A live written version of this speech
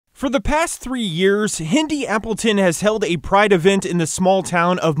For the past 3 years, Hindi Appleton has held a Pride event in the small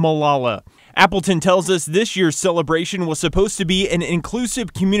town of Molalla. Appleton tells us this year's celebration was supposed to be an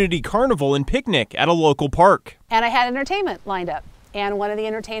inclusive community carnival and picnic at a local park. And I had entertainment lined up, and one of the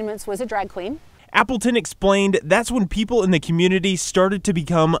entertainments was a drag queen. Appleton explained that's when people in the community started to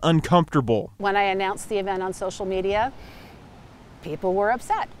become uncomfortable. When I announced the event on social media, people were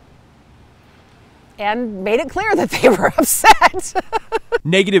upset and made it clear that they were upset.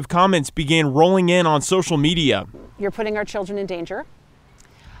 Negative comments began rolling in on social media. You're putting our children in danger.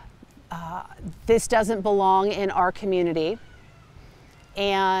 This doesn't belong in our community.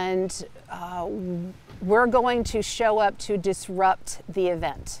 And we're going to show up to disrupt the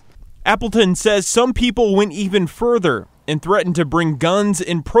event. Appleton says some people went even further and threatened to bring guns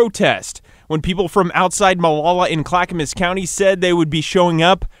in protest. When people from outside Molalla in Clackamas County said they would be showing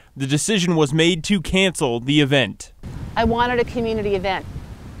up, the decision was made to cancel the event. I wanted a community event.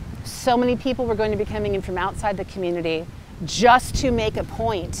 So many people were going to be coming in from outside the community just to make a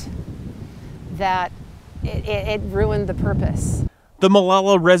point that it ruined the purpose. The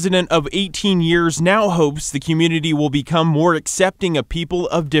Molalla resident of 18 years now hopes the community will become more accepting of people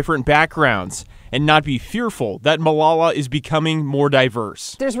of different backgrounds and not be fearful that Molalla is becoming more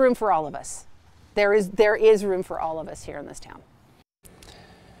diverse. There's room for all of us. There is room for all of us here in this town.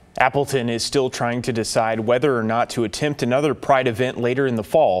 Appleton is still trying to decide whether or not to attempt another Pride event later in the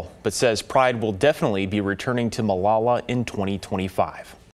fall, but says Pride will definitely be returning to Molalla in 2025.